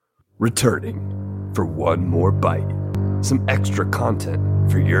Returning for one more bite. Some extra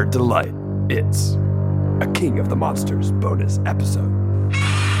content for your delight. It's a King of the Monsters bonus episode.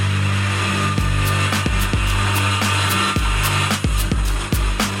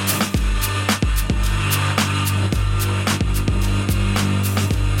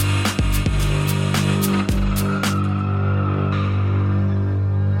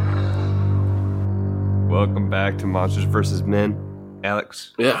 Welcome back to Monsters vs. Men.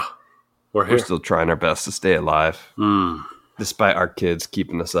 Alex? Yeah, we're here. We're still trying our best to stay alive, despite our kids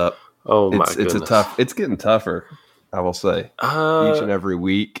keeping us up. Oh my goodness. It's getting tougher, I will say. Each and every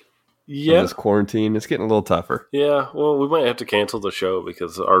week. Yeah. This quarantine, it's getting a little tougher. Yeah, well, we might have to cancel the show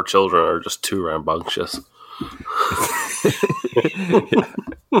because our children are just too rambunctious.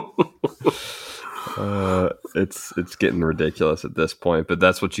 It's getting ridiculous at this point, but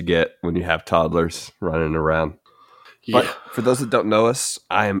that's what you get when you have toddlers running around. Yeah. But for those that don't know us,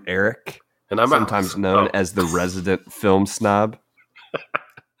 I am Eric, And I'm sometimes known as the resident film snob.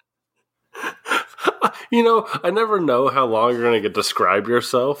 You know, I never know how long you're going to describe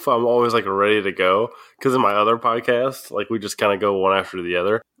yourself. I'm always like ready to go because in my other podcast, like we just kind of go one after the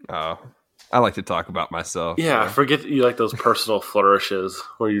other. Oh, I like to talk about myself. Yeah, I forget you like those personal flourishes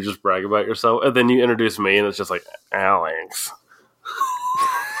where you just brag about yourself, and then you introduce me, and it's just like Alex.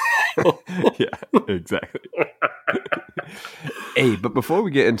 Yeah, exactly. Hey, but before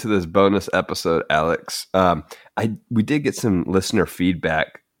we get into this bonus episode, Alex, we did get some listener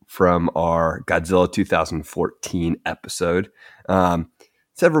feedback from our Godzilla 2014 episode.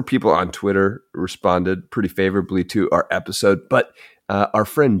 Several people on Twitter responded pretty favorably to our episode, but our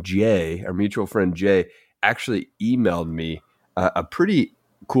friend Jay, our mutual friend Jay, actually emailed me a pretty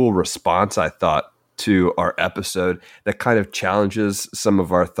cool response, I thought, to our episode that kind of challenges some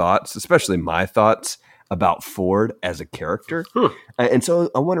of our thoughts, especially my thoughts about Ford as a character. And so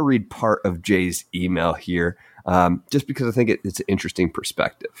I want to read part of Jay's email here, just because I think it's an interesting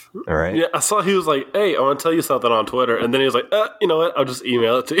perspective. All right. Yeah, I saw he was like, hey, I want to tell you something on Twitter. And then he was like, you know what? I'll just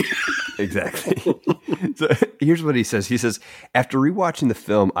email it to you. Exactly. So here's what he says. He says, after rewatching the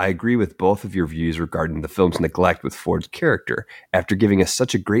film, I agree with both of your views regarding the film's neglect with Ford's character after giving us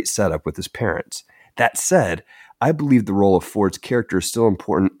such a great setup with his parents. That said, I believe the role of Ford's character is still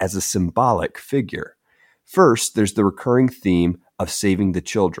important as a symbolic figure. First, there's the recurring theme of saving the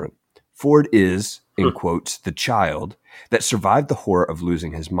children. Ford is, in quotes, the child that survived the horror of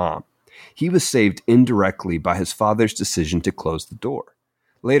losing his mom. He was saved indirectly by his father's decision to close the door.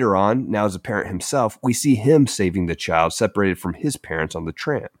 Later on, now as a parent himself, we see him saving the child separated from his parents on the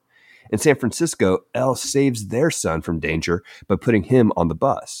tram. In San Francisco, Elle saves their son from danger by putting him on the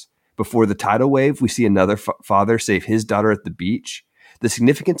bus. Before the tidal wave, we see another father save his daughter at the beach. The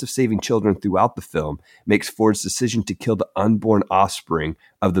significance of saving children throughout the film makes Ford's decision to kill the unborn offspring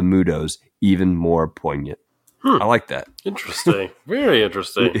of the Mudos even more poignant. I like that. Interesting. Very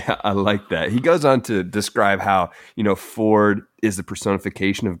interesting. Yeah, I like that. He goes on to describe how, Ford is the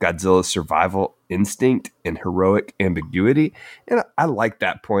personification of Godzilla's survival instinct and heroic ambiguity. And I like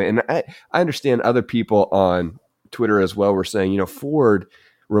that point. And I understand other people on Twitter as well were saying, Ford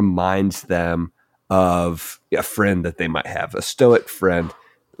reminds them of a friend that they might have, a stoic friend.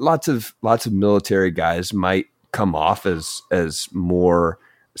 Lots of military guys might come off as more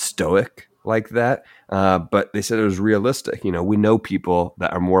stoic like that, but they said it was realistic. We know people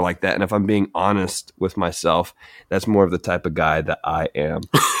that are more like that, and if I'm being honest with myself, that's more of the type of guy that I am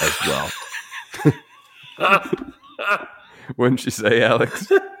as well. Wouldn't you say,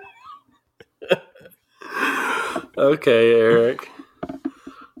 Alex? Okay, Eric.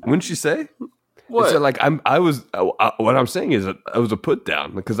 Wouldn't you say? What? So what I'm saying is I was a put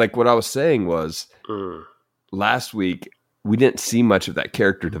down because what I was saying was last week we didn't see much of that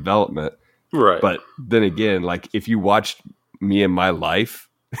character development. Right. But then again, if you watched me and my life,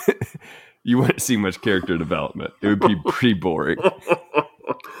 you wouldn't see much character development. It would be pretty boring.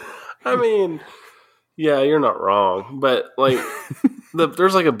 I mean, yeah, you're not wrong. But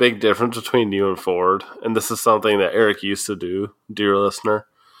there's a big difference between you and Ford. And this is something that Eric used to do, dear listener.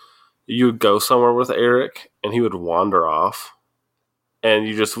 You would go somewhere with Eric and he would wander off and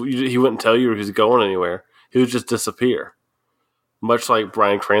he wouldn't tell you he was going anywhere. He would just disappear. Much like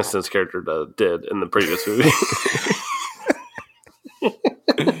Bryan Cranston's character did in the previous movie.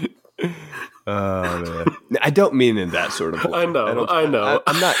 Oh, man. I don't mean in that sort of way. I know.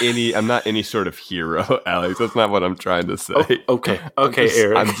 I'm not any sort of hero, Alex. That's not what I'm trying to say. Oh, okay,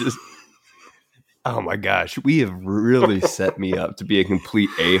 Eric. Oh my gosh, we have really set me up to be a complete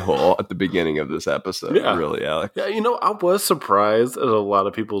a-hole at the beginning of this episode. Yeah. Really, Alex. Yeah, I was surprised at a lot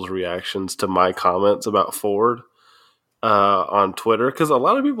of people's reactions to my comments about Ford. on Twitter, because a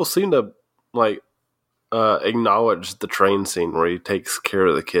lot of people seem to like acknowledge the train scene where he takes care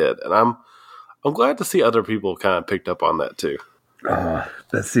of the kid, and I'm glad to see other people kind of picked up on that too.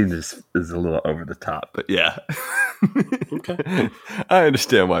 That scene is a little over the top, but yeah. Okay. I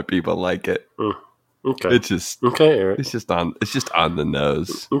understand why people like it. Okay. It's just okay, Eric. It's just on the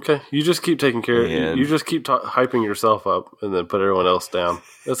nose. Okay. You just keep taking care. You just keep hyping yourself up, and then put everyone else down.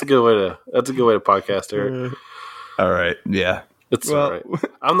 That's a good way to podcast, Eric. All right. Yeah. It's all right.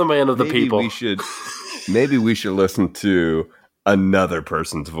 I'm the man of the people. Maybe we should listen to another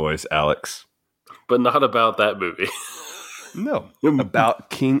person's voice, Alex. But not about that movie. No, about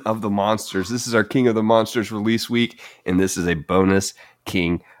King of the Monsters. This is our King of the Monsters release week, and this is a bonus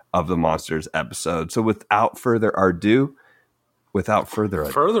King of the Monsters episode. So without further ado, you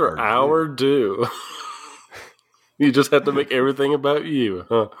just have to make everything about you,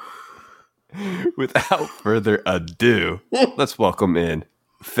 huh? Without further ado, let's welcome in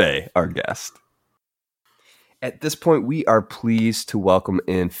Faye, our guest. At this point, we are pleased to welcome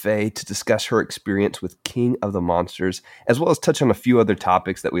in Faye to discuss her experience with King of the Monsters, as well as touch on a few other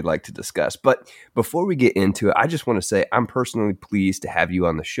topics that we'd like to discuss. But before we get into it, I just want to say I'm personally pleased to have you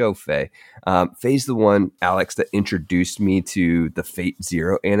on the show, Faye. Faye's the one, Alex, that introduced me to the Fate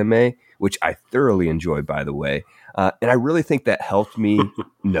Zero anime, which I thoroughly enjoy, by the way. And I really think that helped me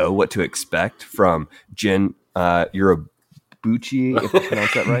know what to expect from Jin Urobuchi, if I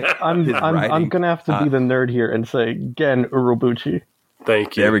pronounce that right. I'm going to have to be the nerd here and say Gen Urobuchi.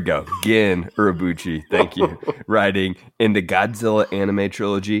 Thank you. There we go. Gen Urobuchi. Thank you. Writing in the Godzilla anime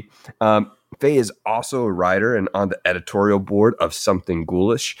trilogy. Faye is also a writer and on the editorial board of Something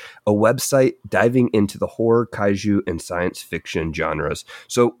Ghoulish, a website diving into the horror, kaiju, and science fiction genres.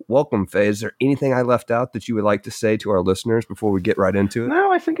 So welcome, Faye. Is there anything I left out that you would like to say to our listeners before we get right into it?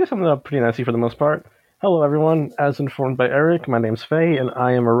 No, I think I summed it up pretty nicely for the most part. Hello, everyone. As informed by Eric, my name's Faye, and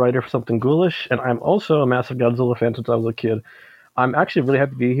I am a writer for Something Ghoulish, and I'm also a massive Godzilla fan since I was a kid. I'm actually really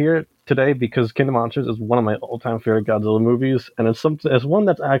happy to be here today because King of Monsters is one of my all-time favorite Godzilla movies, and it's one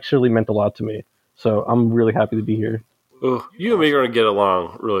that's actually meant a lot to me. So I'm really happy to be here. Ooh, you and me are going to get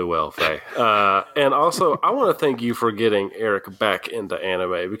along really well, Faye. And also, I want to thank you for getting Eric back into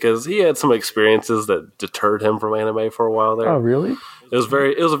anime because he had some experiences that deterred him from anime for a while there. Oh, really? It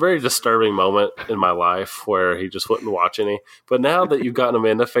was a very disturbing moment in my life where he just wouldn't watch any. But now that you've gotten him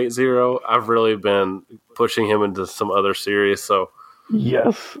into Fate Zero, I've really been pushing him into some other series. So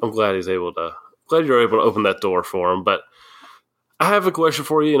yes, I'm glad you're able to open that door for him. But I have a question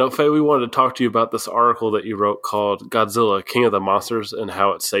for you. Faye, we wanted to talk to you about this article that you wrote called Godzilla, King of the Monsters and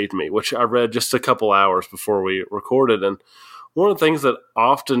How It Saved Me, which I read just a couple hours before we recorded. And one of the things that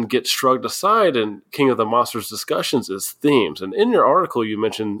often gets shrugged aside in King of the Monsters discussions is themes. And in your article, you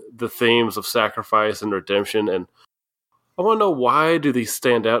mentioned the themes of sacrifice and redemption. And I want to know, why do these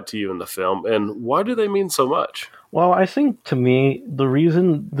stand out to you in the film? And why do they mean so much? Well, I think to me, the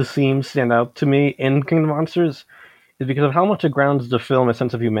reason the themes stand out to me in King of the Monsters is because of how much it grounds the film a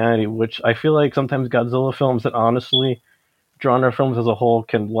sense of humanity, which I feel like sometimes Godzilla films that honestly, genre films as a whole,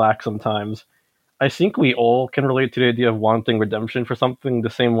 can lack sometimes. I think we all can relate to the idea of wanting redemption for something the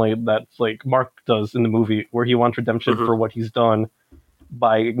same way that like Mark does in the movie, where he wants redemption for what he's done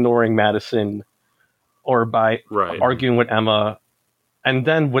by ignoring Madison or by arguing with Emma. And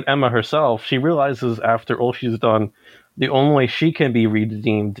then with Emma herself, she realizes after all she's done, the only way she can be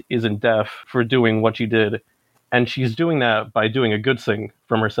redeemed is in death for doing what she did. And she's doing that by doing a good thing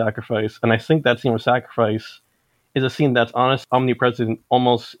from her sacrifice. And I think that scene of sacrifice is a scene that's honest, omnipresent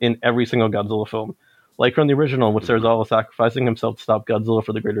almost in every single Godzilla film. Like from the original, with Serizawa sacrificing himself to stop Godzilla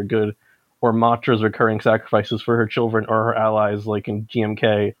for the greater good, or Mothra's recurring sacrifices for her children or her allies, like in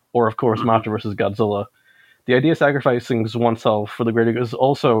GMK, or of course Mothra versus Godzilla. The idea of sacrificing oneself for the greater good is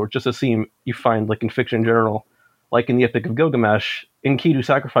also just a theme you find like in fiction in general. Like in the Epic of Gilgamesh, Enkidu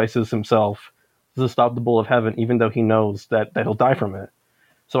sacrifices himself to stop the Bull of Heaven, even though he knows that he'll die from it.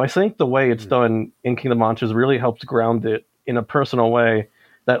 So I think the way it's done in King of the Monsters really helps ground it in a personal way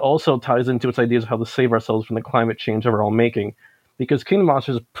that also ties into its ideas of how to save ourselves from the climate change that we're all making. Because King of the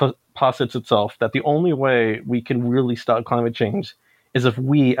Monsters posits itself that the only way we can really stop climate change is if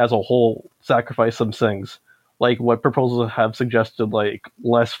we, as a whole, sacrifice some things. Like what proposals have suggested, like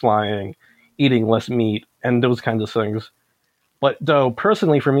less flying, eating less meat, and those kinds of things. But though,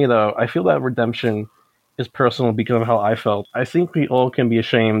 personally for me though, I feel that redemption is personal because of how I felt. I think we all can be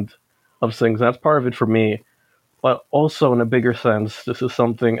ashamed of things. That's part of it for me. But also in a bigger sense, this is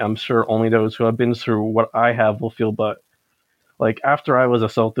something I'm sure only those who have been through what I have will feel. But like after I was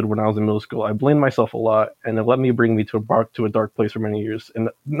assaulted when I was in middle school, I blamed myself a lot, and it let me bring me to a dark place for many years. And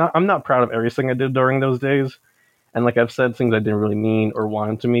I'm not proud of everything I did during those days. and like I've said things I didn't really mean or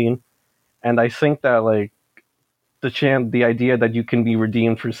wanted to mean. And I think that like the idea that you can be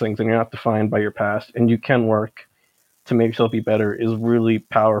redeemed for things and you're not defined by your past and you can work to make yourself be better is really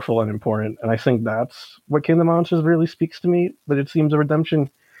powerful and important. And I think that's what Kingdom Monsters really speaks to me, that it seems a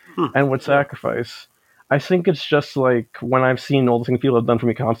redemption and with sacrifice. I think it's just like when I've seen all the things people have done for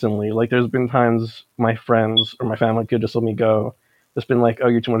me constantly, like there's been times my friends or my family could just let me go. It's been like, oh,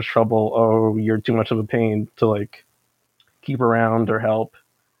 you're too much trouble, oh, you're too much of a pain to like keep around or help.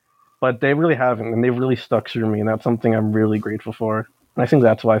 But they really haven't, and they've really stuck through me, and that's something I'm really grateful for. And I think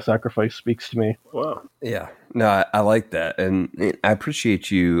that's why sacrifice speaks to me. Wow. Yeah, no, I like that, and I appreciate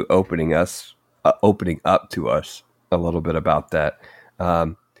you opening up to us a little bit about that.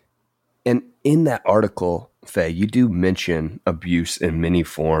 And in that article, Faye, you do mention abuse in many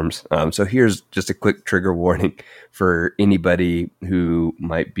forms. So here's just a quick trigger warning for anybody who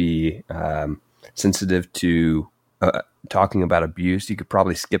might be sensitive to talking about abuse. You could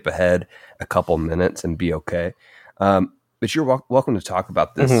probably skip ahead a couple minutes and be okay. But you're welcome to talk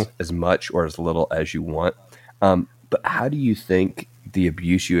about this as much or as little as you want. But how do you think the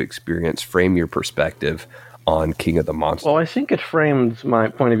abuse you experience frame your perspective on King of the Monsters? Well, I think it framed my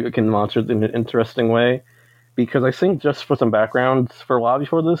point of view of King of the Monsters in an interesting way, because I think, just for some background, for a while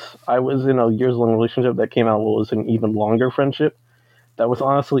before this, I was in a years-long relationship that came out was an even longer friendship. That was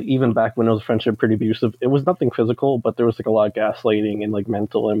honestly, even back when it was a friendship, pretty abusive. It was nothing physical, but there was like a lot of gaslighting and like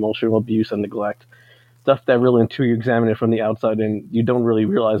mental and emotional abuse and neglect. Stuff that really, until you examine it from the outside and you don't really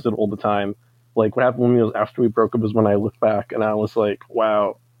realize it all the time. Like what happened when we was after we broke up is when I looked back and I was like,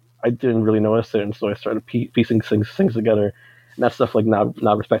 wow, I didn't really notice it, and so I started piecing things together. And that stuff like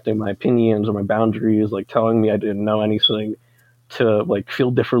not respecting my opinions or my boundaries, like telling me I didn't know anything, to like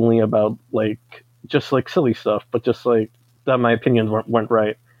feel differently about like just like silly stuff, but just like that my opinions weren't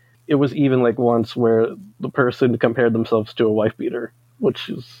right. It was even like once where the person compared themselves to a wife beater, which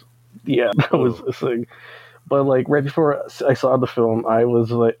is that was a thing. But like right before I saw the film, I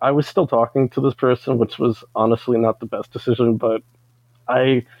was still talking to this person, which was honestly not the best decision, but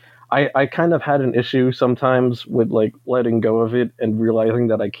I kind of had an issue sometimes with like letting go of it and realizing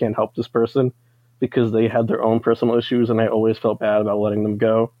that I can't help this person because they had their own personal issues, and I always felt bad about letting them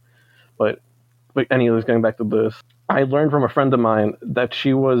go. But anyways, going back to this, I learned from a friend of mine that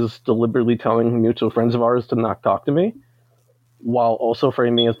she was deliberately telling mutual friends of ours to not talk to me, while also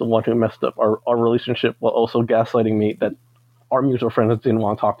framing me as the one who messed up our relationship, while also gaslighting me that our mutual friends didn't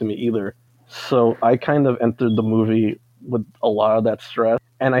want to talk to me either. So I kind of entered the movie with a lot of that stress.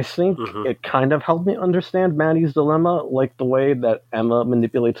 And I think it kind of helped me understand Maddie's dilemma, like the way that Emma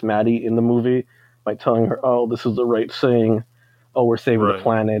manipulates Maddie in the movie by telling her, oh, this is the right thing, oh, we're saving the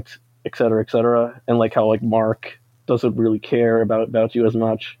planet, et cetera, and like how like Mark doesn't really care about you as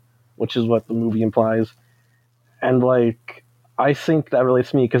much, which is what the movie implies. And like, I think that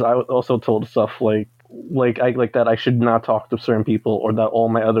relates to me because I was also told stuff like that I should not talk to certain people, or that all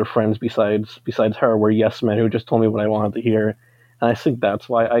my other friends besides her were yes men who just told me what I wanted to hear. And I think that's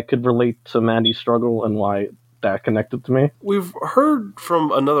why I could relate to Mandy's struggle and why that connected to me. We've heard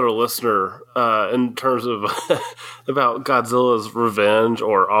from another listener in terms of about Godzilla's Revenge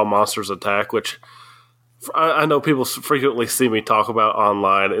or All Monsters Attack, which I know people frequently see me talk about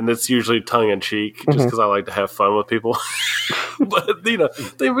online, and it's usually tongue-in-cheek just because I like to have fun with people. But,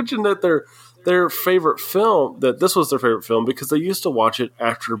 they mentioned that their favorite film, that this was their favorite film because they used to watch it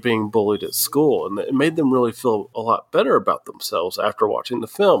after being bullied at school, and it made them really feel a lot better about themselves after watching the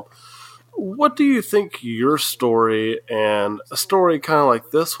film. What do you think your story and a story kind of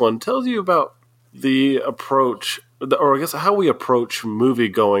like this one tells you about the approach, or I guess how we approach movie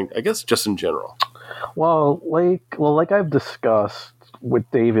going, I guess just in general? Well, like I've discussed with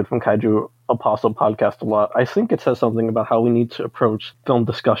David from Kaiju Apostle podcast a lot, I think it says something about how we need to approach film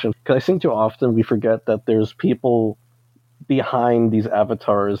discussion. Because I think too often we forget that there's people behind these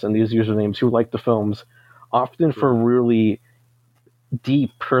avatars and these usernames who like the films, often for really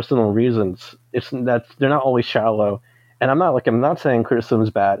deep personal reasons. It's that they're not always shallow. And I'm not saying criticism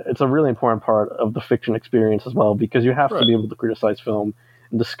is bad. It's a really important part of the fiction experience as well, because you have to be able to criticize film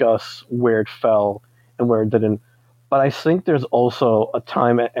and discuss where it fell and where it didn't. But I think there's also a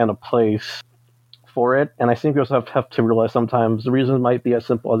time and a place for it. And I think we also have to realize sometimes the reasons might be as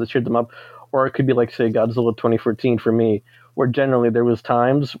simple as it cheered them up, or it could be like, say, Godzilla 2014 for me, where generally there was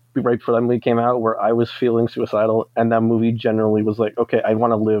times right before that movie came out where I was feeling suicidal, and that movie generally was like, okay, I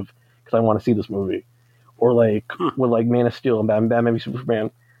want to live because I want to see this movie. Or like with like Man of Steel and Batman v Superman,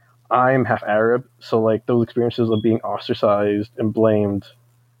 I'm half Arab, so like those experiences of being ostracized and blamed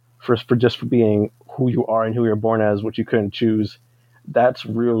for being who you are and who you're born as, which you couldn't choose, that's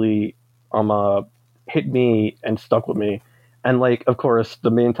really hit me and stuck with me. And like, of course,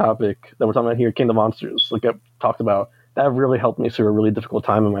 the main topic that we're talking about here, King of Monsters, like I talked about, that really helped me through a really difficult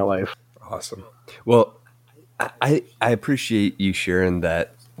time in my life. Awesome. Well, I appreciate you sharing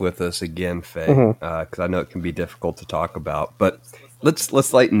that with us again, Faye, because I know it can be difficult to talk about. But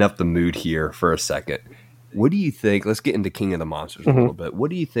let's lighten up the mood here for a second. What do you think? Let's get into King of the Monsters a little bit. What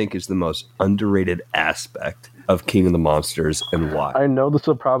do you think is the most underrated aspect of King of the Monsters, and why? I know this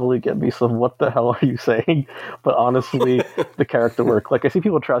will probably get me some "what the hell are you saying?" But honestly, the character work. Like I see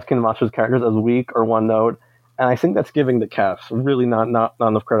people trash King of the Monsters characters as weak or one note, and I think that's giving the cast really not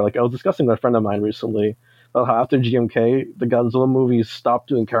enough credit. Like I was discussing with a friend of mine recently about how after GMK, the Godzilla movies stopped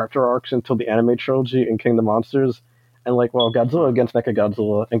doing character arcs until the anime trilogy and King of the Monsters. And like, while Godzilla against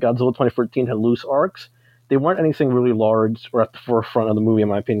Mechagodzilla and Godzilla 2014 had loose arcs, they weren't anything really large or at the forefront of the movie, in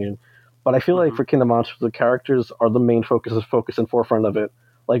my opinion. But I feel like for King of the Monsters, the characters are the main focus and forefront of it.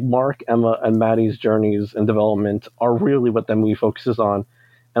 Like Mark, Emma, and Maddie's journeys and development are really what that movie focuses on.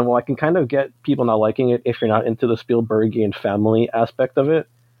 And while I can kind of get people not liking it if you're not into the Spielbergian family aspect of it,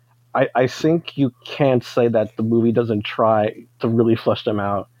 I think you can't say that the movie doesn't try to really flesh them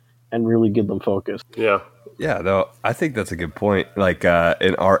out and really give them focus. Yeah. Yeah, though, I think that's a good point. Like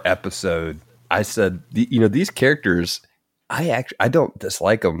in our episode, I said, these characters, I don't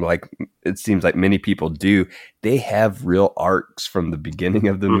dislike them like it seems like many people do. They have real arcs from the beginning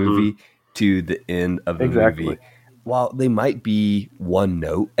of the movie to the end of the movie. While they might be one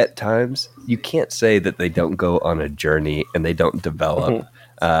note at times, you can't say that they don't go on a journey and they don't develop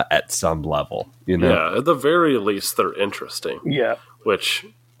at some level. Yeah, at the very least, they're interesting. Yeah. Which,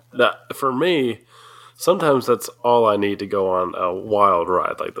 that for me, sometimes that's all I need to go on a wild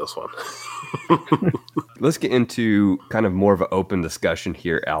ride like this one. Let's get into kind of more of an open discussion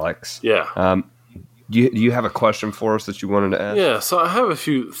here, Alex. Yeah. Do you have a question for us that you wanted to ask? Yeah, so I have a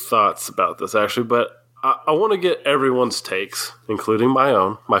few thoughts about this, actually, but I want to get everyone's takes, including my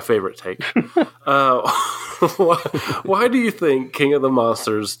own, my favorite take. Why do you think King of the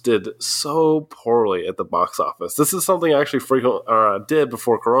Monsters did so poorly at the box office? This is something I actually did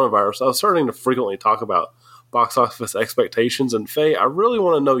before coronavirus. I was starting to frequently talk about box office expectations. And Faye, I really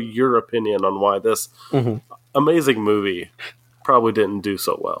want to know your opinion on why this amazing movie probably didn't do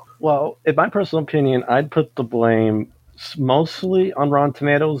so well. Well, in my personal opinion, I'd put the blame mostly on Rotten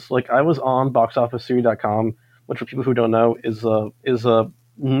Tomatoes. Like I was on boxofficetheory.com, which for people who don't know is a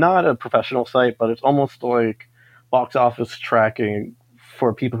not a professional site, but it's almost like box office tracking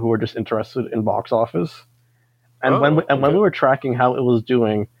for people who are just interested in box office. And when we were tracking how it was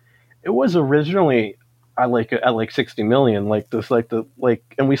doing, it was originally at like 60 million.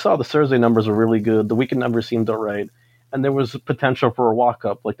 And we saw the Thursday numbers were really good. The weekend numbers seemed alright, and there was potential for a walk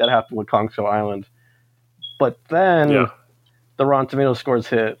up, like that happened with Kong Skull Island. But then the Rotten Tomatoes scores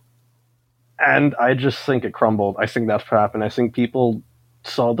hit, and I just think it crumbled. I think that's what happened. I think people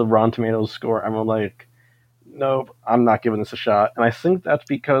saw the Rotten Tomatoes score and were like, nope, I'm not giving this a shot. And I think that's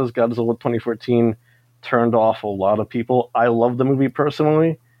because Godzilla 2014 turned off a lot of people. I love the movie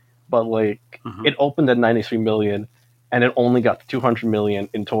personally, but it opened at 93 million, and it only got to 200 million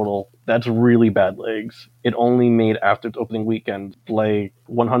in total. That's really bad legs. It only made, after its opening weekend, like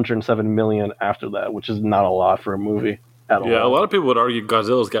 107 million after that, which is not a lot for a movie at all. Yeah, a lot of people would argue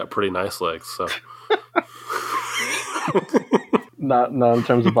Godzilla's got pretty nice legs. So, not in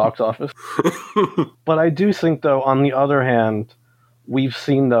terms of box office. But I do think, though, on the other hand, we've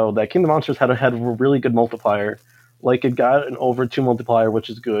seen though that King of the Monsters had a really good multiplier. Like it got an over 2 multiplier, which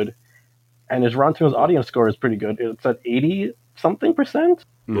is good. And his Rotten Tomatoes audience score is pretty good. It's at 80-something%.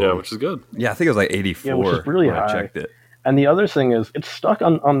 Yeah, which is good. Yeah, I think it was like 84. Yeah, which is really high. I checked it. And the other thing is, it's stuck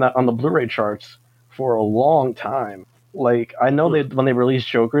on the Blu-ray charts for a long time. Like I know when they released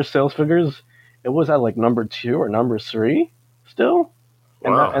Joker's sales figures, it was at like number 2 or number 3 still,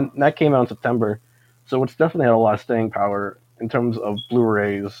 and that came out in September. So it's definitely had a lot of staying power in terms of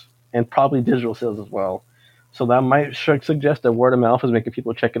Blu-rays and probably digital sales as well. So that might suggest that word of mouth is making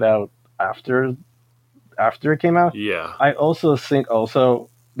people check it out after it came out. Yeah. I also think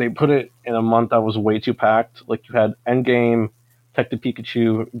they put it in a month that was way too packed. Like you had Endgame, Detective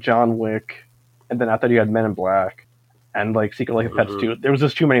Pikachu, John Wick, and then after you had Men in Black and like Secret Life of Pets 2. There was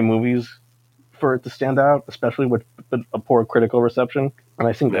just too many movies for it to stand out, especially with a poor critical reception. And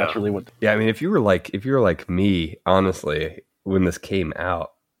I think that's really what. Yeah, I mean, if you were like me, honestly, when this came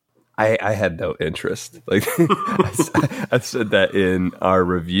out, I had no interest. Like I said that in our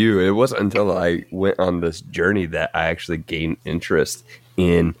review. It wasn't until I went on this journey that I actually gained interest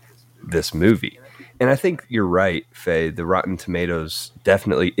in this movie. And I think you're right, Faye. The Rotten Tomatoes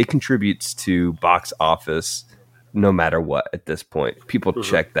definitely, it contributes to box office no matter what at this point. People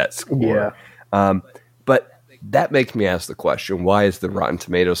check that score. Yeah. But that makes me ask the question, why is the Rotten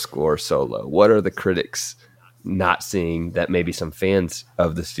Tomatoes score so low? What are the critics not seeing that maybe some fans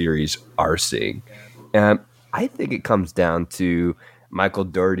of the series are seeing? I think it comes down to Michael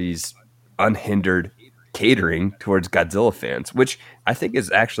Dougherty's unhindered catering towards Godzilla fans, which I think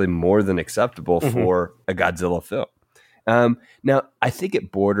is actually more than acceptable for a Godzilla film. Now, I think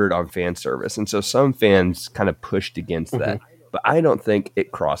it bordered on fan service, and so some fans kind of pushed against that. But I don't think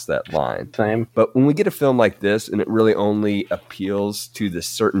it crossed that line. Same. But when we get a film like this, and it really only appeals to this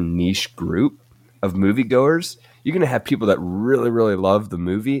certain niche group of moviegoers, you're going to have people that really, really love the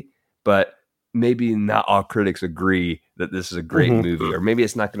movie, but maybe not all critics agree that this is a great movie, or maybe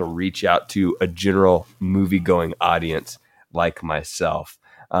it's not going to reach out to a general movie-going audience like myself.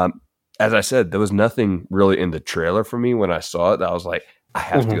 As I said, there was nothing really in the trailer for me when I saw it that I was like, I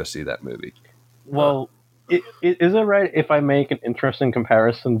have to go see that movie. Well, is it right if I make an interesting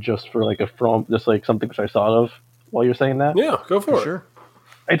comparison just for like just like something which I thought of while you're saying that? Yeah, go for it. Sure.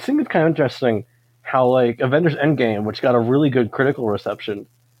 I think it's kind of interesting how like Avengers Endgame, which got a really good critical reception.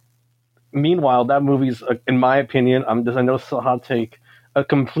 Meanwhile, that movie's, in my opinion, I know it's a hot take, a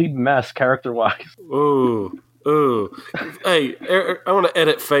complete mess character-wise. Ooh. Hey, Eric, I want to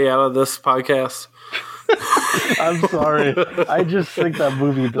edit Faye out of this podcast. I'm sorry. I just think that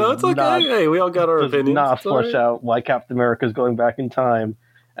movie does Hey, we all got our opinions. Not flesh out why Captain America's going back in time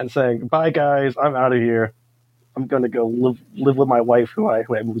and saying, "Bye, guys, I'm out of here. I'm going to go live with my wife, who I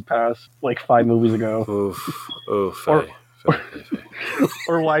moved past like 5 movies ago." Faye.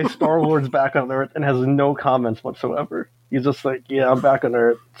 Or why Star-Lord's back on Earth and has no comments whatsoever. He's just like, "Yeah, I'm back on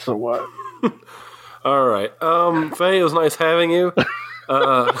Earth, so what?" All right. Faye, it was nice having you.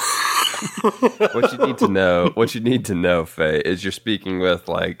 What you need to know, Faye, is you're speaking with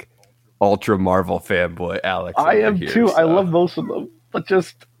like ultra Marvel fanboy Alex. I am here, too. So. I love most of them, but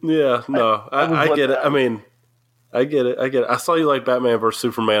just I get it. I mean, I get it. I saw you like Batman vs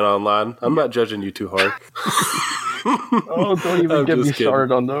Superman online. I'm not judging you too hard. Oh, don't even get me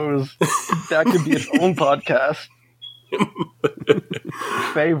started on those. That could be its own podcast.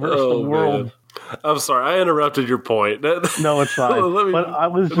 Faye versus the world. Man. I'm sorry, I interrupted your point. No, it's fine. But I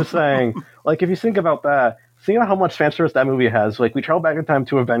was just saying, like, if you think about that, see how much fan service that movie has. Like, we travel back in time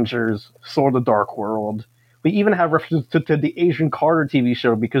to Avengers, Sword of the Dark World. We even have references to the Agent Carter TV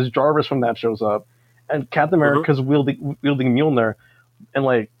show because Jarvis from that shows up, and Captain America's wielding Mjolnir,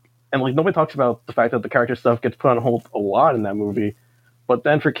 and nobody talks about the fact that the character stuff gets put on hold a lot in that movie. But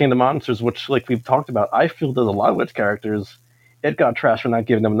then for King of the Monsters, which like we've talked about, I feel there's a lot of its characters, it got trashed for not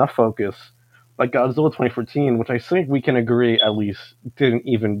giving them enough focus. Like Godzilla 2014, which I think we can agree at least didn't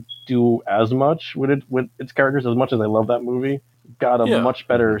even do as much with its characters as much as I love that movie. Got a much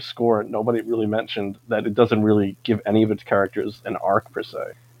better score. Nobody really mentioned that it doesn't really give any of its characters an arc per se.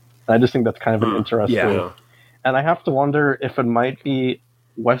 And I just think that's kind of an interesting. Yeah. And I have to wonder if it might be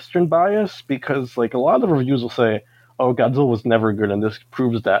Western bias because like a lot of the reviews will say, "Oh, Godzilla was never good," and this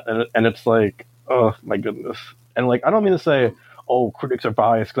proves that. And it's like, oh my goodness. And like I don't mean to say, "Oh, critics are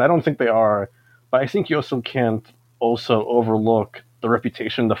biased," because I don't think they are. But I think you also can't also overlook the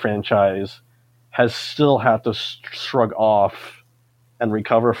reputation the franchise has still had to shrug off and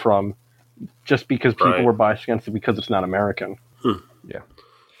recover from just because people were biased against it because it's not American. Yeah.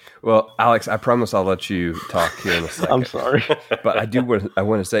 Well, Alex, I promise I'll let you talk here in a second. I'm sorry. But I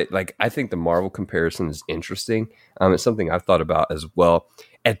want to say, like, I think the Marvel comparison is interesting. It's something I've thought about as well.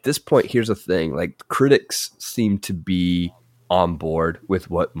 At this point, here's the thing. Like, critics seem to be on board with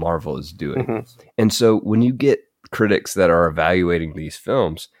what Marvel is doing. And so when you get critics that are evaluating these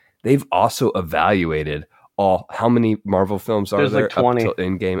films, they've also evaluated how many Marvel films are there like 20. Up till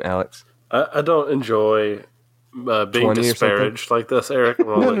Endgame, Alex? I don't enjoy being disparaged like this, Eric.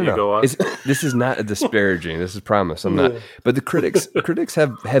 No. You go on. This is not a disparaging. This is promise. I'm not. But the critics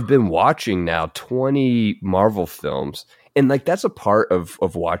have been watching now 20 Marvel films. And like that's a part of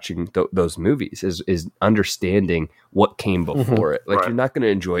watching those movies is understanding what came before it. Like you're not going to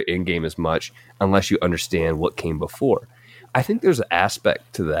enjoy Endgame as much unless you understand what came before. I think there's an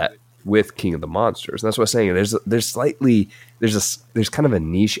aspect to that with King of the Monsters. And that's what I'm saying. There's kind of a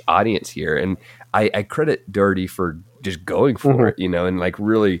niche audience here, and I credit Dougherty for just going for it, and like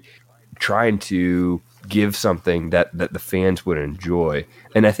really trying to give something that the fans would enjoy.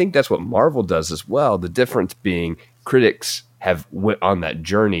 And I think that's what Marvel does as well. The difference being critics have went on that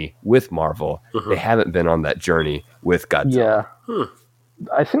journey with Marvel. They haven't been on that journey with Godzilla. Yeah.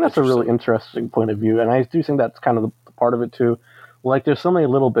 I think that's a really interesting point of view, and I do think that's kind of the part of it too. Like, there's so many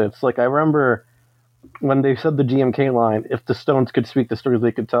little bits. Like, I remember when they said the GMK line, if the stones could speak, the stories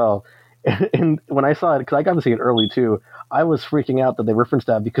they could tell. And when I saw it, because I got to see it early too, I was freaking out that they referenced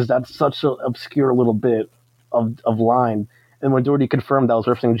that because that's such an obscure little bit of line. And when Doherty confirmed that was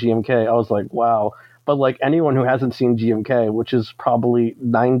referencing GMK, I was like, wow. But like anyone who hasn't seen GMK, which is probably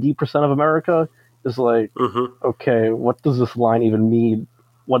 90% of America, is like, okay, what does this line even mean?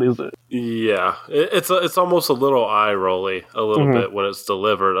 What is it? Yeah, it's almost a little eye rolly a little bit when it's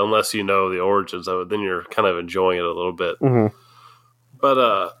delivered, unless you know the origins of it. Then you're kind of enjoying it a little bit. But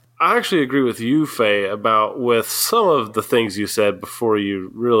I actually agree with you, Faye, about with some of the things you said before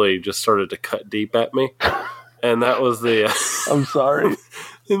you really just started to cut deep at me, and that was the. I'm sorry.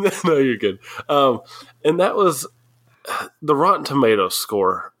 No, you're good. And that was the Rotten Tomatoes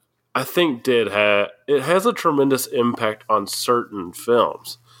score. I think it has a tremendous impact on certain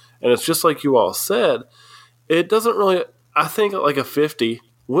films. And it's just like you all said, it doesn't really, I think like a 50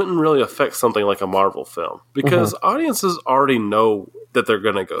 wouldn't really affect something like a Marvel film because audiences already know that they're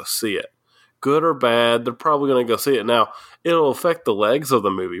going to go see it. Good or bad, they're probably going to go see it. Now, it'll affect the legs of the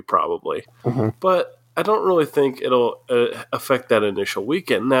movie probably, but I don't really think it'll affect that initial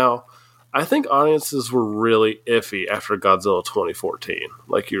weekend. Now, I think audiences were really iffy after Godzilla 2014.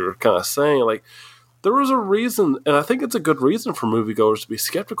 Like you were kind of saying, like there was a reason, and I think it's a good reason for moviegoers to be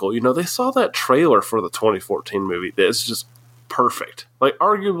skeptical. You know, they saw that trailer for the 2014 movie that is just perfect. Like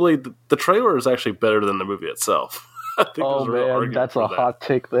arguably, the trailer is actually better than the movie itself. I think Oh man, that's a hot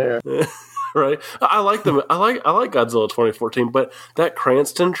take there. Right? I like them. I like Godzilla 2014, but that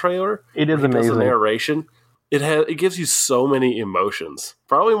Cranston trailer, It is amazing. The narration. It gives you so many emotions,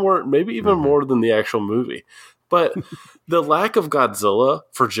 probably more, maybe even more than the actual movie. But the lack of Godzilla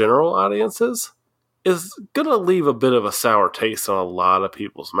for general audiences is going to leave a bit of a sour taste on a lot of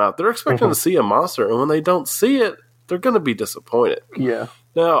people's mouth. They're expecting to see a monster, and when they don't see it, they're going to be disappointed. Yeah.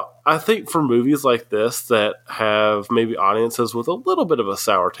 Now, I think for movies like this that have maybe audiences with a little bit of a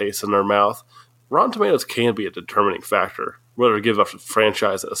sour taste in their mouth, Rotten Tomatoes can be a determining factor, whether to give a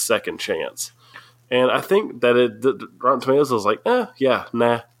franchise a second chance. And I think that Rotten Tomatoes was like,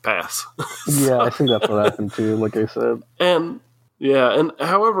 pass. Yeah, I think that's what happened too, like I said. And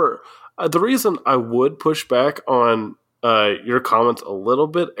however, the reason I would push back on your comments a little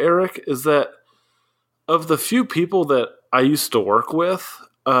bit, Eric, is that of the few people that I used to work with,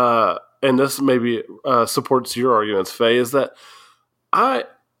 and this maybe supports your arguments, Faye, is that I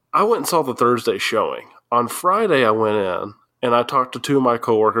went and saw the Thursday showing. On Friday, I went in and I talked to two of my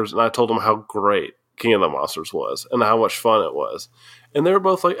coworkers and I told them how great King of the Monsters was and how much fun it was. And they were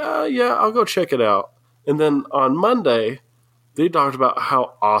both like, yeah, I'll go check it out. And then on Monday, they talked about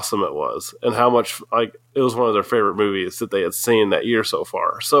how awesome it was and how much like it was one of their favorite movies that they had seen that year so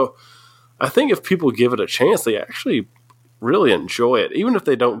far. So I think if people give it a chance, they actually really enjoy it, even if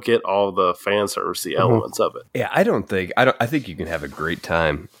they don't get all the fan service, the elements of it. Yeah, I think you can have a great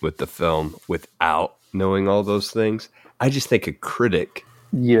time with the film without knowing all those things. I just think a critic,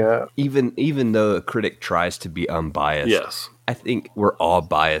 even though a critic tries to be unbiased, yes, I think we're all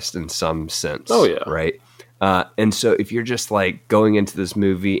biased in some sense. Oh yeah, right. And so if you're just like going into this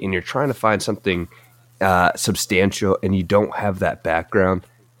movie and you're trying to find something substantial and you don't have that background,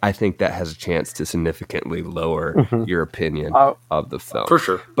 I think that has a chance to significantly lower your opinion of the film. For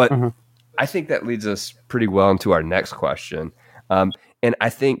sure. But I think that leads us pretty well into our next question. And I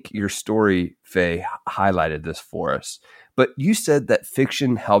think your story, Faye, highlighted this for us. But you said that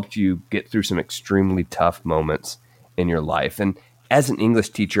fiction helped you get through some extremely tough moments in your life. And as an English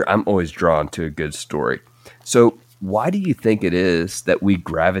teacher, I'm always drawn to a good story. So why do you think it is that we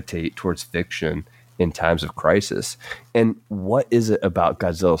gravitate towards fiction in times of crisis? And what is it about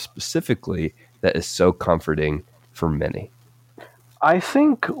Godzilla specifically that is so comforting for many? I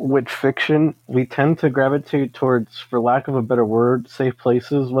think with fiction, we tend to gravitate towards, for lack of a better word, safe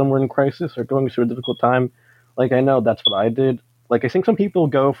places when we're in crisis or going through a difficult time. Like, I know that's what I did. Like, I think some people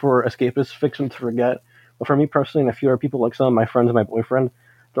go for escapist fiction to forget. But for me personally, and a few other people, like some of my friends and my boyfriend,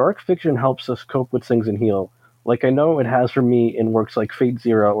 dark fiction helps us cope with things and heal. Like, I know it has for me in works like Fate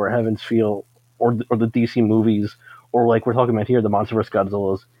Zero or Heaven's Feel or the DC movies, or like we're talking about here, the MonsterVerse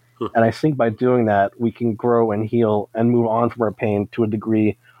Godzillas. And I think by doing that, we can grow and heal and move on from our pain to a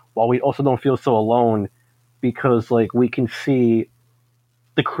degree, while we also don't feel so alone, because like we can see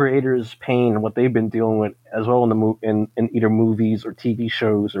the creators' pain and what they've been dealing with as well in either movies or TV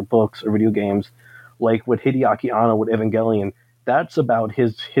shows or books or video games, like with Hideaki Anno with Evangelion. That's about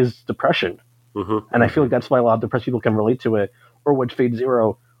his depression, and I feel like that's why a lot of depressed people can relate to it. Or with Fate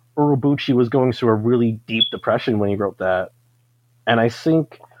Zero, Urobuchi was going through a really deep depression when he wrote that, and I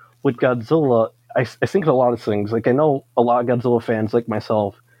think with Godzilla, I think a lot of things. Like, I know a lot of Godzilla fans, like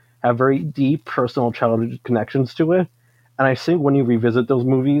myself, have very deep personal childhood connections to it. And I think when you revisit those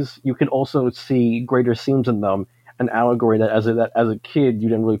movies, you can also see greater themes in them, an allegory that as a kid you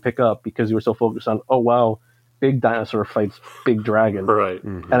didn't really pick up because you were so focused on, oh wow, big dinosaur fights big dragon. Right.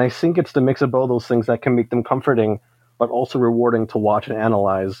 And I think it's the mix of both those things that can make them comforting, but also rewarding to watch and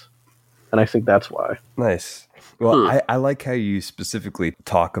analyze. And I think that's why. Nice. Well, I like how you specifically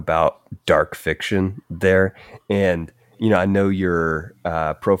talk about dark fiction there. And, I know your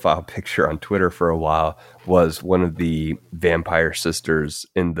profile picture on Twitter for a while was one of the vampire sisters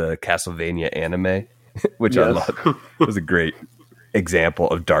in the Castlevania anime, which I love. It was a great example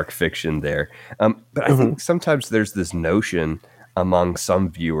of dark fiction there. But I think sometimes there's this notion among some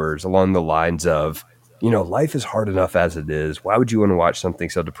viewers along the lines of, life is hard enough as it is. Why would you want to watch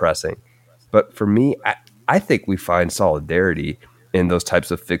something so depressing? But for me, I think we find solidarity in those types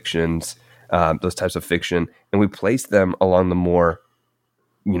of fiction, and we place them along the more,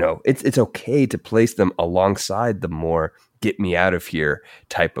 it's okay to place them alongside the more get me out of here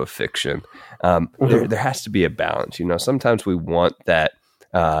type of fiction. There has to be a balance. Sometimes we want that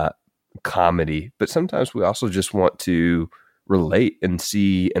comedy, but sometimes we also just want to relate and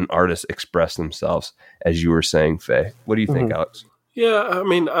see an artist express themselves, as you were saying, Faye. What do you think, Alex? Yeah, I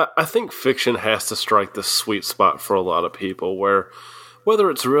mean, I think fiction has to strike the sweet spot for a lot of people, where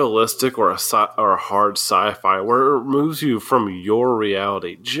whether it's realistic or a hard sci-fi, where it moves you from your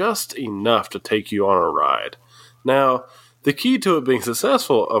reality just enough to take you on a ride. Now, the key to it being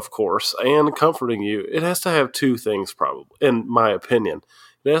successful, of course, and comforting you, it has to have two things, probably, in my opinion.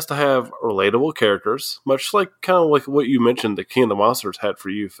 It has to have relatable characters, much like kind of like what you mentioned the King of the Monsters had for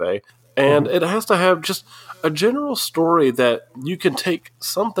you, Faye. And it has to have just a general story that you can take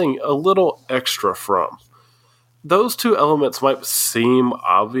something a little extra from. Those two elements might seem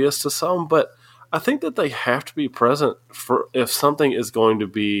obvious to some, but I think that they have to be present for if something is going to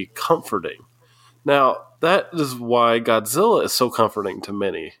be comforting. Now, that is why Godzilla is so comforting to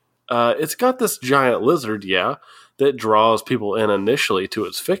many. It's got this giant lizard, that draws people in initially to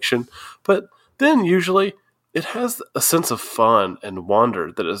its fiction, but then usually it has a sense of fun and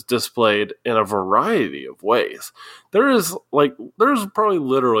wonder that is displayed in a variety of ways. There's probably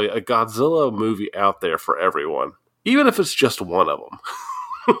literally a Godzilla movie out there for everyone, even if it's just one of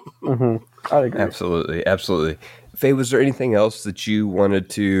them. I agree. Absolutely. Faye, was there anything else that you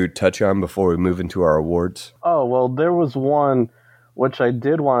wanted to touch on before we move into our awards? Oh, well, there was one which I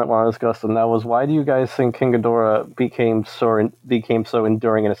did want to discuss, and that was, why do you guys think King Ghidorah became so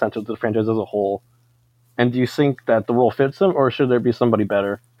enduring and essential to the franchise as a whole? And do you think that the role fits him, or should there be somebody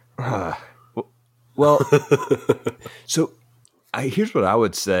better? Well, so here's what I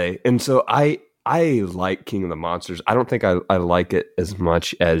would say. And so I like King of the Monsters. I don't think I like it as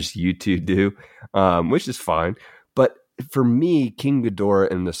much as you two do, which is fine. But for me, King Ghidorah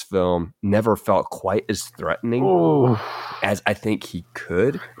in this film never felt quite as threatening as I think he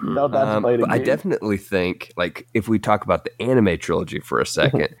could. No, that's but I definitely think, like, if we talk about the anime trilogy for a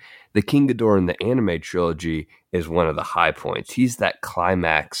second, the King Ghidorah in the anime trilogy is one of the high points. He's that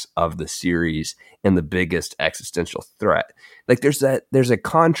climax of the series and the biggest existential threat. Like, there's a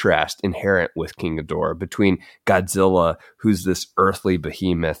contrast inherent with King Ghidorah between Godzilla, who's this earthly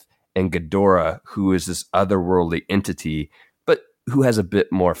behemoth, and Ghidorah, who is this otherworldly entity, but who has a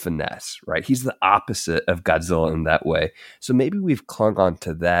bit more finesse, right? He's the opposite of Godzilla in that way. So maybe we've clung on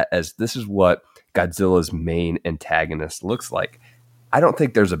to that as this is what Godzilla's main antagonist looks like. I don't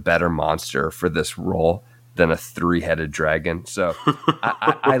think there's a better monster for this role than a three-headed dragon. So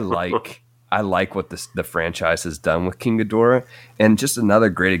I like what the franchise has done with King Ghidorah. And just another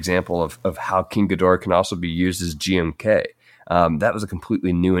great example of how King Ghidorah can also be used as GMK. That was a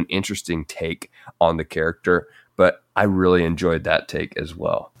completely new and interesting take on the character, but I really enjoyed that take as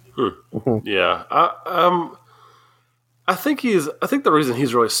well. Yeah. I think the reason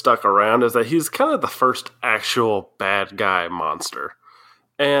he's really stuck around is that he's kind of the first actual bad guy monster.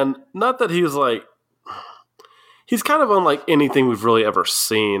 And not that he's kind of unlike anything we've really ever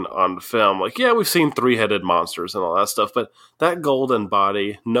seen on film. Like, yeah, we've seen three-headed monsters and all that stuff, but that golden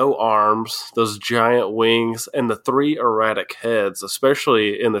body, no arms, those giant wings, and the three erratic heads,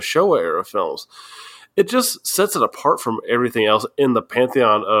 especially in the Showa era films, it just sets it apart from everything else in the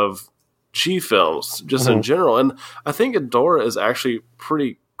pantheon of G films, just in general. And I think Ghidorah is actually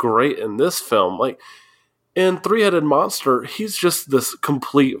pretty great in this film. Like, in Three-Headed Monster, he's just this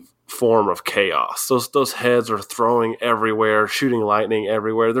complete form of chaos. Those heads are throwing everywhere, shooting lightning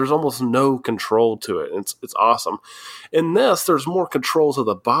everywhere. There's almost no control to it. It's awesome. In this, there's more control to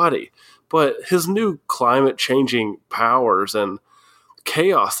the body, but his new climate changing powers and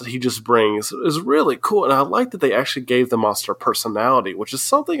chaos that he just brings is really cool. And I like that they actually gave the monster personality, which is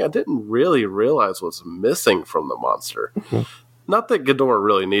something I didn't really realize was missing from the monster. Mm-hmm. Not that Ghidorah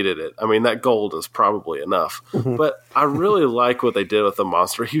really needed it. I mean, that gold is probably enough. Mm-hmm. But I really like what they did with the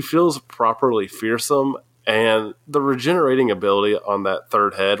monster. He feels properly fearsome, and the regenerating ability on that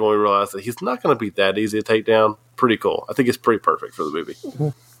third head when we realize that he's not going to be that easy to take down, pretty cool. I think it's pretty perfect for the movie. Mm-hmm.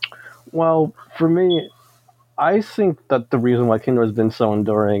 Well, for me, I think that the reason why King Ghidorah has been so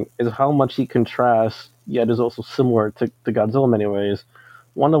enduring is how much he contrasts, yet is also similar to Godzilla in many ways.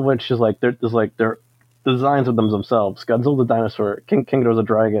 One of which is their designs of them themselves. Godzilla the dinosaur, King Ghidorah the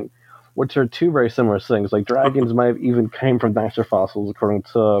dragon, which are two very similar things. Like dragons might have even came from dinosaur fossils, according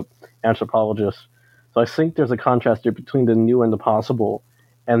to anthropologists. So I think there's a contrast here between the new and the possible,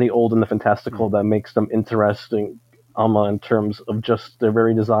 and the old and the fantastical that makes them interesting, in terms of just their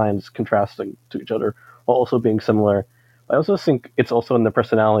very designs contrasting to each other, while also being similar. I also think it's also in the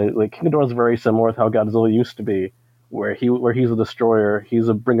personality. Like King Ghidorah is very similar with how Godzilla used to be, where he's a destroyer, he's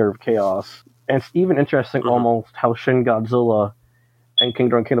a bringer of chaos. And it's even interesting almost how Shin Godzilla and King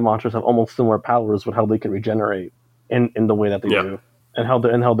Ghidorah and King of the Monsters have almost similar powers with how they can regenerate in the way that they do, and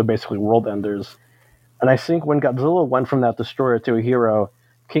how they're basically world enders. And I think when Godzilla went from that destroyer to a hero,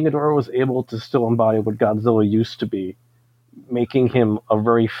 King Ghidorah was able to still embody what Godzilla used to be, making him a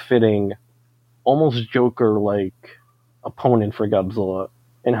very fitting, almost Joker-like opponent for Godzilla,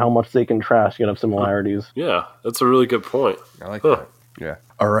 and how much they contrast yet have similarities. Yeah, that's a really good point. I like that. Yeah.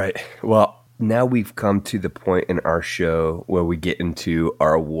 All right. Well, now we've come to the point in our show where we get into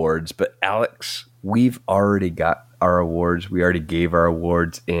our awards. But Alex, we've already got our awards. We already gave our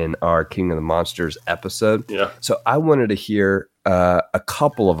awards in our King of the Monsters episode. Yeah. So I wanted to hear a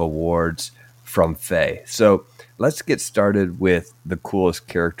couple of awards from Faye. So let's get started with the coolest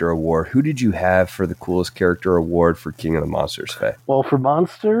character award. Who did you have for the coolest character award for King of the Monsters, Faye? Well, for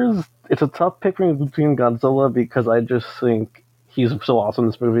monsters, it's a tough pick between Godzilla because I just think he's so awesome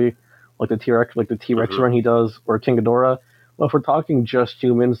in this movie. Like the T-Rex run he does, or King Ghidorah. Well, if we're talking just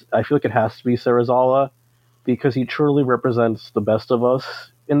humans, I feel like it has to be Serizawa, because he truly represents the best of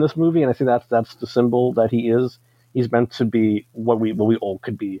us in this movie, and I think that's the symbol that he is. He's meant to be what we all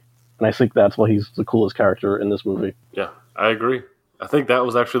could be, and I think that's why he's the coolest character in this movie. Yeah, I agree. I think that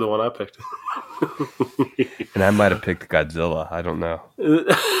was actually the one I picked. And I might have picked Godzilla. I don't know.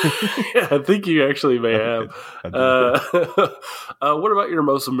 Yeah, I think you actually may have. What about your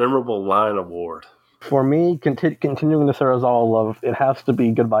most memorable line award? For me, continuing the Serizawa love, it has to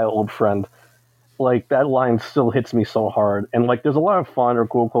be Goodbye Old Friend. Like, that line still hits me so hard. And, like, there's a lot of fun or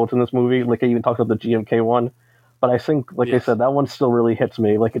cool quotes in this movie. Like, I even talked about the GMK one. But I think, like I said, that one still really hits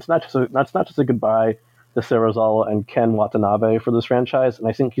me. Like, it's not just a goodbye to Serizawa and Ken Watanabe for this franchise, and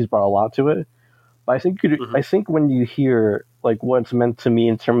I think he's brought a lot to it. But I think when you hear, like, what it's meant to me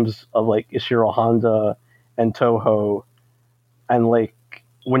in terms of, like, Ishiro Honda and Toho, and, like,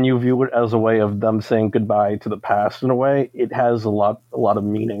 when you view it as a way of them saying goodbye to the past in a way, it has a lot of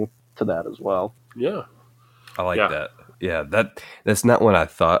meaning to that as well. Yeah. I like that. Yeah, that's not what I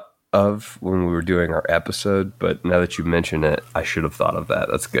thought of when we were doing our episode, but now that you mention it, I should have thought of that.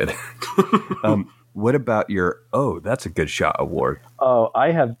 That's good. What about your that's a good shot award? Oh,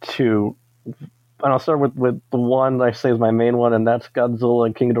 I have two. And I'll start with the one that I say is my main one, and that's Godzilla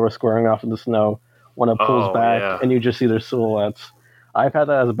and King Ghidorah squaring off in the snow when it pulls back and you just see their silhouettes. I've had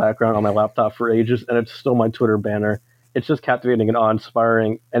that as a background on my laptop for ages, and it's still my Twitter banner. It's just captivating and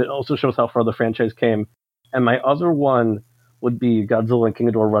awe-inspiring, and it also shows how far the franchise came. And my other one would be Godzilla and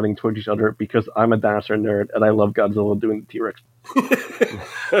King Ghidorah running towards each other, because I'm a dinosaur nerd, and I love Godzilla doing the T-Rex.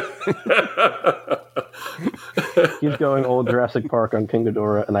 He's going old Jurassic Park on King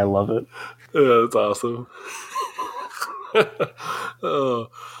Ghidorah, and I love it. Yeah, that's awesome.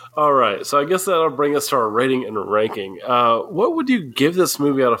 All right, so I guess that'll bring us to our rating and ranking. What would you give this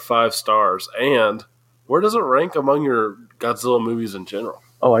movie out of 5 stars, and where does it rank among your Godzilla movies in general?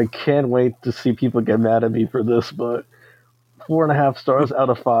 Oh, I can't wait to see people get mad at me for this, but 4.5 stars out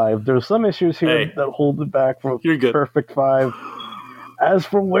of 5. There's some issues here that hold it back from a perfect 5. As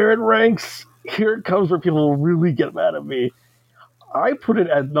for where it ranks, here it comes where people will really get mad at me. I put it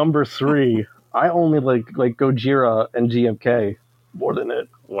at number 3. I only like Gojira and GMK more than it.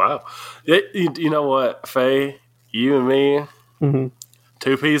 Wow. You know what, Faye? You and me,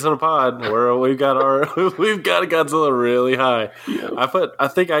 2 peas in a pod. We've got a Godzilla really high. Yeah. I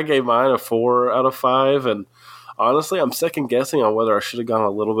think I gave mine a 4 out of 5, and honestly, I'm second guessing on whether I should have gone a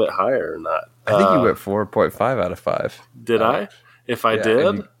little bit higher or not. I think you went 4.5 out of 5. Did I? If I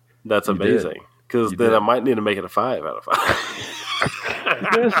did, that's amazing. Because then I might need to make it a 5 out of 5.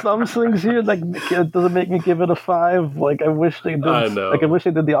 There's some things here that doesn't make me give it a 5. Like I wish they did. I know. Like I wish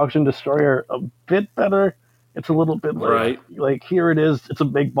they did the Auction Destroyer a bit better. It's a little bit like here it is. It's a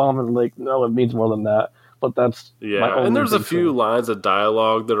big bomb, and like no, it means more than that. But that's my only and there's a big few thing. lines of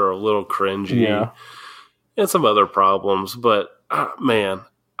dialogue that are a little cringy, Yeah. and some other problems. But man,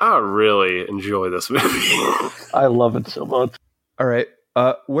 I really enjoy this movie. I love it so much. All right.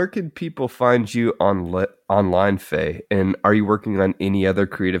 Where can people find you online, Faye? And are you working on any other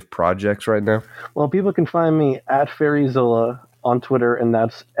creative projects right now? Well, people can find me at Fairyzilla on Twitter, and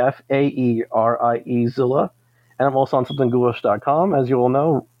that's FAERIE Zilla. And I'm also on somethingghoulish.com, as you all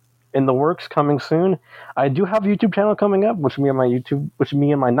know. In the works, coming soon. I do have a YouTube channel coming up, which me and my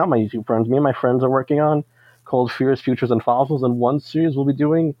friends are working on, called Fears, Futures, and Fossils. And one series we'll be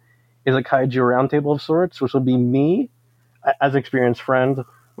doing is a kaiju roundtable of sorts, which will be me, as an experienced friend,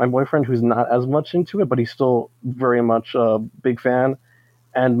 my boyfriend, who's not as much into it, but he's still very much a big fan,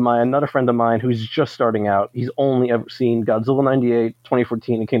 and another friend of mine who's just starting out. He's only ever seen Godzilla 98,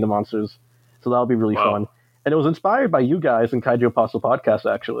 2014, and King of Monsters, so that'll be really fun. And it was inspired by you guys in Kaiju Apostle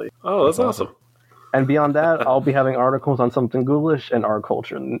Podcast, actually. Oh, that's awesome. And beyond that, I'll be having articles on Something Ghoulish and art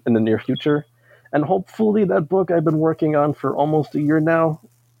culture in the near future. And hopefully that book I've been working on for almost a year now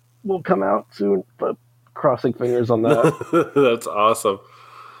will come out soon, but crossing fingers on that. That's awesome.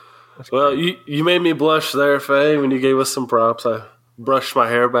 Well, you made me blush there, Faye, when you gave us some props. I brushed my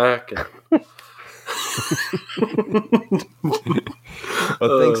hair back.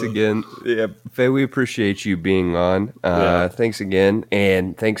 Well, thanks again. Yeah, Faye, we appreciate you being on. Thanks again.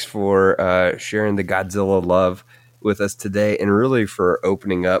 And thanks for sharing the Godzilla love with us today, and really for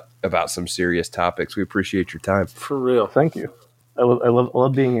opening up about some serious topics. We appreciate your time. For real. Thank you. I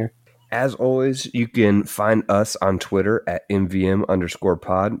love being here. As always, you can find us on Twitter at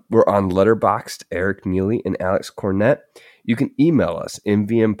MVM_pod. We're on Letterboxd, Eric Neely and Alex Cornett. You can email us,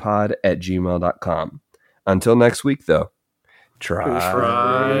 mvmpod@gmail.com. Until next week, though, try to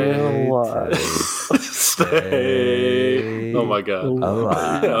stay. Oh my God.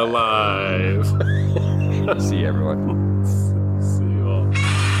 Alive. See you, everyone. See you all.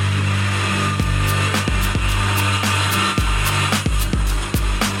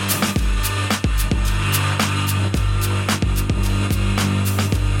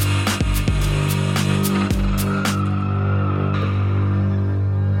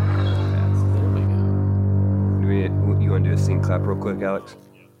 You want to do a sync clap real quick, Alex?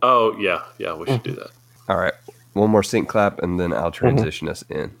 Oh, yeah, we should do that. All right. One more sync clap, and then I'll transition us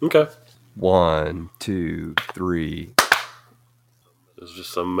in. Okay. 1, 2, 3. It's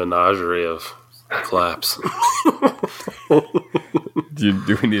just a menagerie of claps.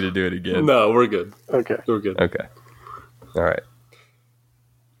 Do we need to do it again? No, we're good. Okay. We're good. Okay. All right.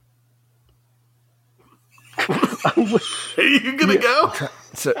 Are you gonna go?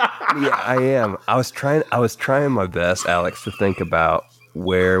 So yeah, I am. I was trying my best, Alex, to think about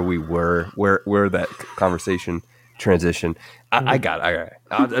where we were, where that conversation transition. I got it.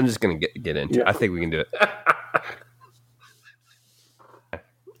 I'm just gonna get into it. I think we can do it.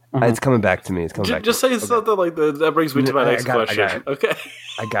 It's coming back to me. It's coming back. Just to say something like that. That brings me to my next question. Okay.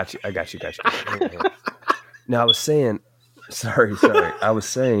 I got you. Now I was saying, sorry. I was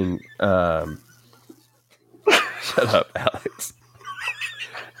saying, shut up, Alex.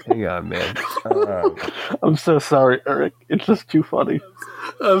 Hang on, man. I'm so sorry, Eric. It's just too funny.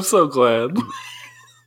 I'm so glad.